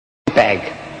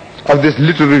flag of this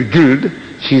literary guild.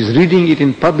 She is reading it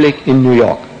in public in New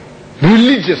York.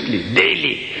 Religiously,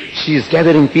 daily. She is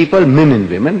gathering people, men and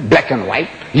women, black and white,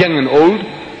 young and old.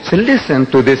 So listen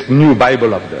to this new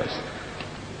Bible of theirs.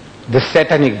 The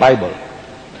satanic Bible.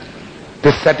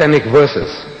 The satanic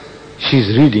verses. She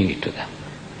is reading it to them.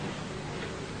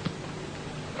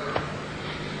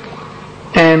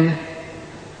 And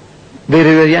there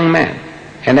is a young man,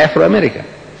 an Afro-American.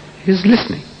 He is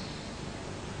listening.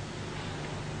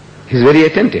 He is very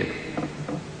attentive.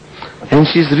 And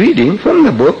she is reading from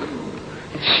the book.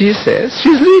 She says, she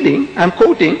is reading, I'm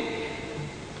quoting,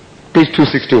 page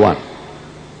 261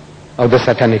 of the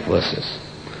satanic verses.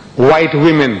 White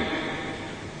women.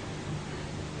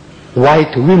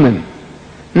 White women.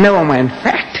 Never mind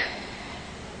fat,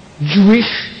 Jewish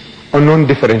or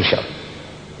non-differential.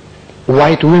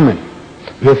 White women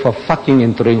were for fucking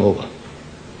and throwing over.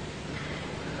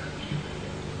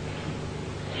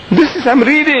 This is, I'm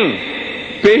reading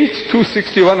page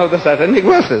 261 of the satanic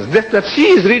verses. That she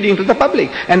is reading to the public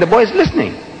and the boy is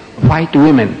listening. White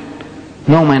women,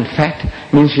 no man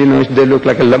fat, means, they look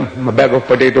like a lump, a bag of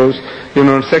potatoes,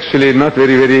 sexually not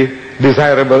very, very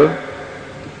desirable.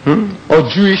 Or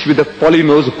Jewish with a poly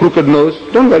nose, crooked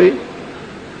nose, don't worry.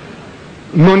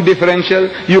 Non-differential,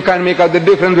 you can't make out the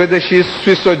difference whether she is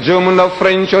Swiss or German or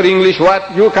French or English,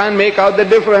 what? You can't make out the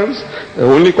difference. The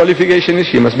only qualification is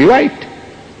she must be white.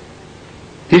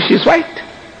 If she is white,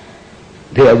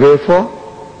 they are away for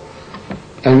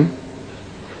and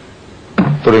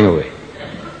throwing away.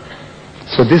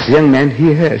 So this young man,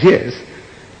 he hears,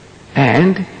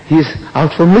 and he is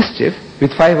out for mischief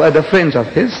with 5 other friends of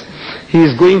his. He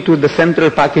is going to the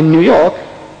Central Park in New York,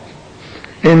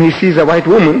 and he sees a white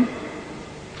woman,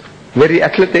 very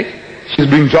athletic. She's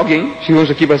doing jogging. She wants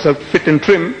to keep herself fit and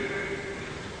trim.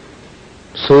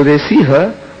 So they see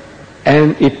her,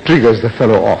 and it triggers the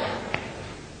fellow off.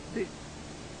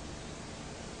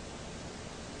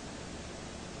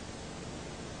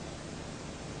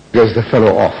 Triggers the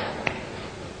fellow off.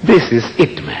 This is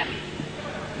it, man.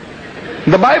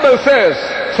 The Bible says,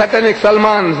 satanic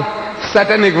Salman's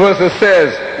satanic verses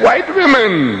says, white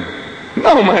women,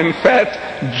 no man fat,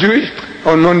 Jewish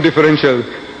or non-differential.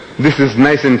 This is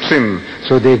nice and trim.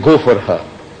 So they go for her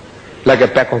like a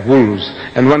pack of wolves.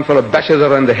 And one fellow bashes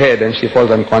her on the head and she falls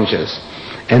unconscious.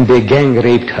 And they gang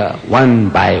raped her one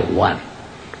by one.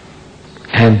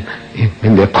 And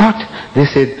when they're caught, they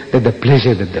said that the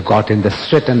pleasure that they got in the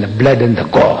sweat and the blood and the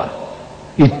gore,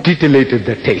 it titillated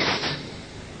their taste.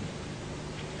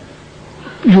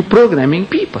 You're programming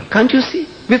people, can't you see?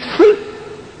 With filth.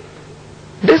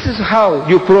 This is how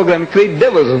you program, create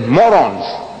devils, morons.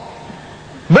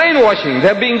 Brainwashing,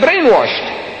 they're being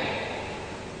brainwashed.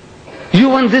 You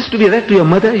want this to be read to your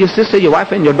mother, your sister, your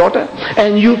wife and your daughter,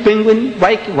 and you Penguin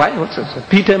Viking, what's this?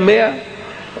 Peter Mayer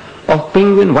of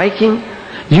Penguin Viking,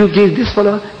 you gave this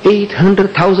fellow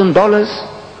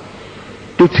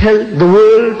 $800,000 to tell the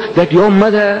world that your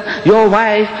mother, your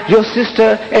wife, your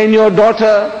sister and your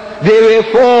daughter, they were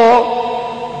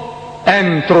for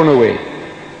and thrown away.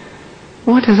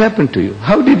 What has happened to you?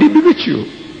 How did he bewitch you?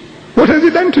 What has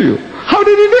he done to you? How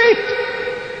did he do it?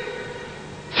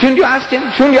 Shouldn't you ask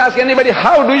him? Shouldn't you ask anybody,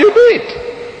 how do you do it?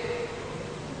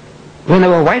 When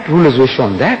our white rulers were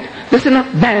shown that, listen up,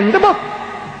 ban the book.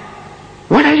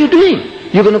 What are you doing?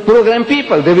 You're going to program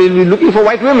people. They will be looking for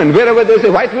white women. Wherever there's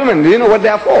a white woman, you know what they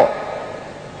are for.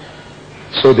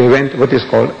 So they went what is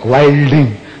called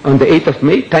wilding. On the 8th of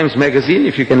May, Times Magazine,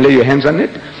 if you can lay your hands on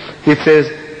it, it says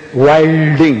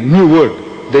wilding, new word.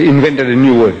 They invented a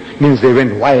new word. Means they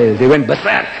went wild, they went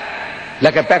berserk.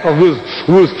 Like a pack of wolves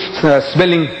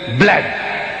smelling blood.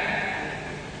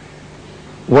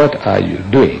 What are you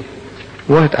doing?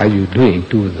 What are you doing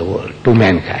to the world, to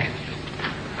mankind?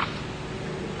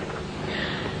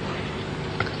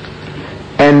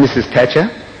 And Mrs. Thatcher,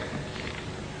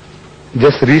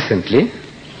 just recently,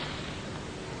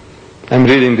 I'm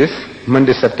reading this,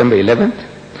 Monday, September 11th,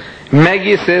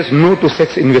 Maggie says no to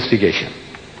sex investigation.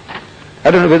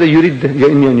 I don't know whether you read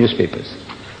in your newspapers.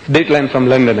 Dateline from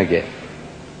London again.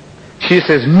 She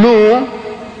says no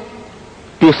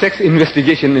to sex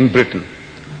investigation in Britain.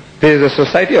 There is a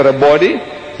society or a body,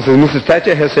 Mrs.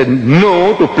 Thatcher has said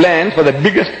no to plans for the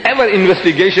biggest ever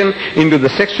investigation into the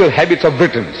sexual habits of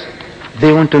Britons.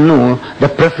 They want to know the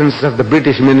preferences of the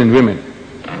British men and women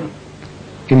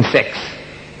in sex.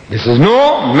 This is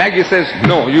no. Maggie says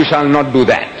no, you shall not do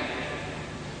that.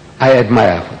 I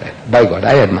admire her for that. By God,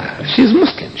 I admire her. She's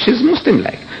Muslim. She's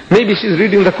Muslim-like. Maybe she's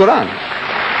reading the Quran.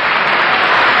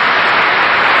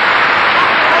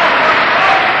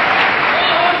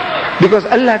 Because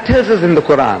Allah tells us in the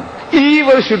Quran,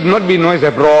 evil should not be noised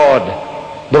abroad.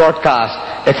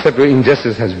 broadcast except where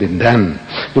injustice has been done.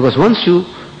 Because once you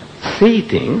say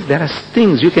things, there are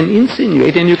things you can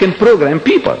insinuate and you can program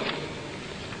people.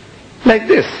 Like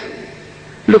this.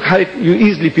 Look how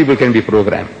easily people can be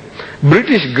programmed.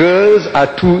 British girls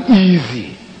are too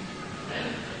easy.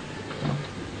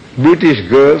 British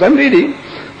girls, I'm reading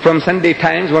from Sunday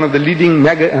Times, one of the leading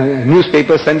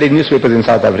newspapers, Sunday newspapers in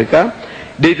South Africa,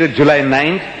 dated July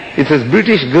 9th. It says,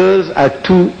 British girls are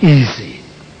too easy.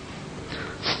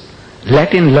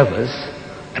 Latin lovers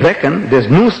reckon there's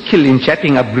no skill in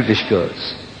chatting up British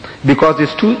girls because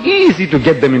it's too easy to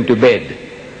get them into bed.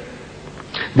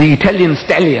 The Italian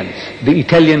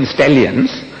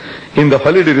stallions in the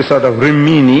holiday resort of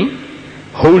Rimini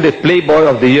hold a Playboy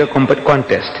of the Year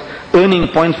contest, earning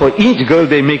points for each girl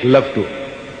they make love to.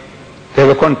 They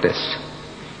have a contest.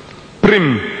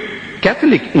 Prim,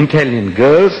 Catholic Italian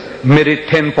girls merit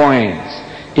 10 points.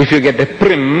 If you get a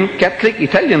prim Catholic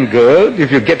Italian girl,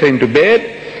 if you get her into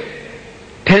bed,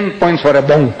 10 points for a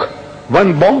bonk.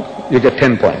 One bonk, you get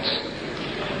 10 points.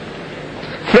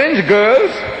 French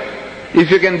girls, if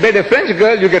you can bed a French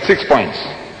girl, you get 6 points.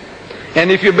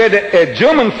 And if you bed a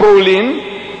German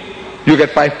Fraulein, you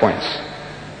get 5 points.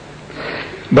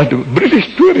 But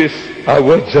British tourists are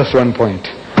worth just 1 point.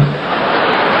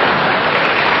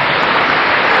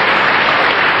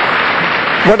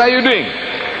 What are you doing?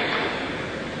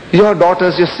 Your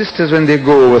daughters, your sisters, when they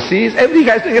go overseas, every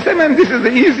guy says, yes, man, this is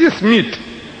the easiest meat.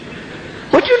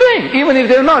 What you doing? Even if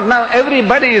they're not, now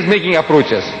everybody is making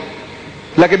approaches.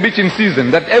 Like a bitch in season.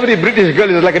 That every British girl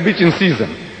is like a bitch in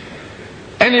season.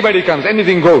 Anybody comes,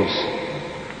 anything goes.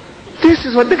 This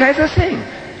is what the guys are saying.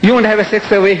 You want to have a sex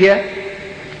survey here?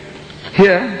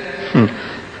 Here?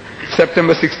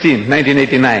 September 16,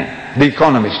 1989. The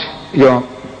Economist, your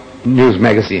news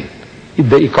magazine.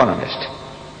 The Economist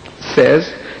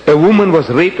says a woman was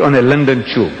raped on a London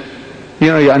tube. You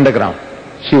know, your underground.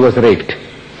 She was raped.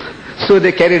 So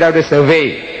they carried out a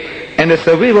survey. And a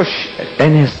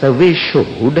survey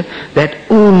showed that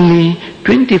only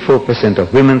 24%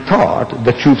 of women thought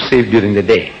the tube safe during the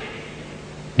day.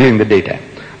 During the daytime.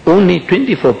 Only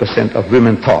 24% of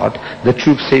women thought the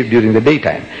tube safe during the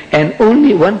daytime. And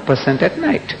only 1% at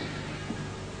night.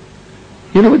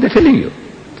 You know what they're telling you?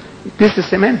 This is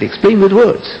semantics, playing with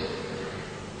words.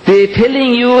 They're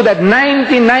telling you that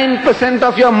 99%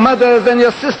 of your mothers and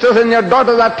your sisters and your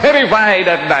daughters are terrified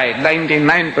at night.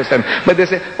 99%. But they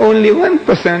say only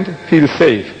 1% feel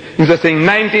safe. Instead of saying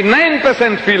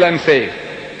 99% feel unsafe.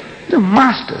 The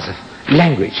masters of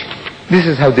language. This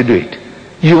is how they do it.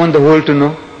 You want the world to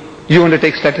know? You want to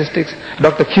take statistics?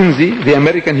 Dr. Kinsey, the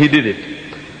American, he did it.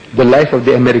 The Life of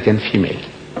the American Female.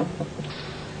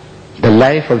 The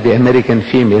Life of the American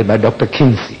Female by Dr.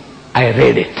 Kinsey. I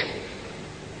read it.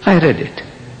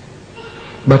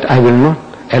 But I will not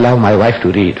allow my wife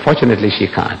to read. Fortunately, she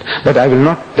can't. But I will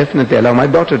not definitely allow my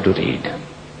daughter to read.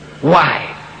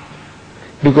 Why?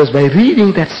 Because by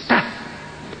reading that stuff,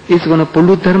 it's going to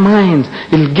pollute their minds.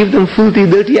 It'll give them filthy,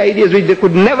 dirty ideas which they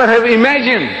could never have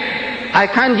imagined. I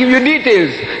can't give you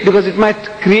details because it might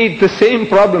create the same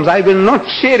problems. I will not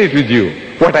share it with you,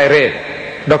 what I read.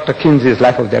 Dr. Kinsey's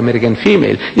Life of the American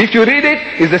Female. If you read it,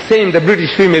 it's the same. The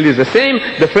British female is the same.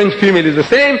 The French female is the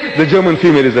same. The German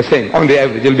female is the same. On the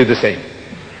average, it'll be the same.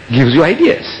 Gives you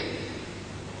ideas.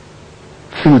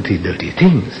 Filthy, dirty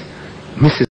things. Mrs.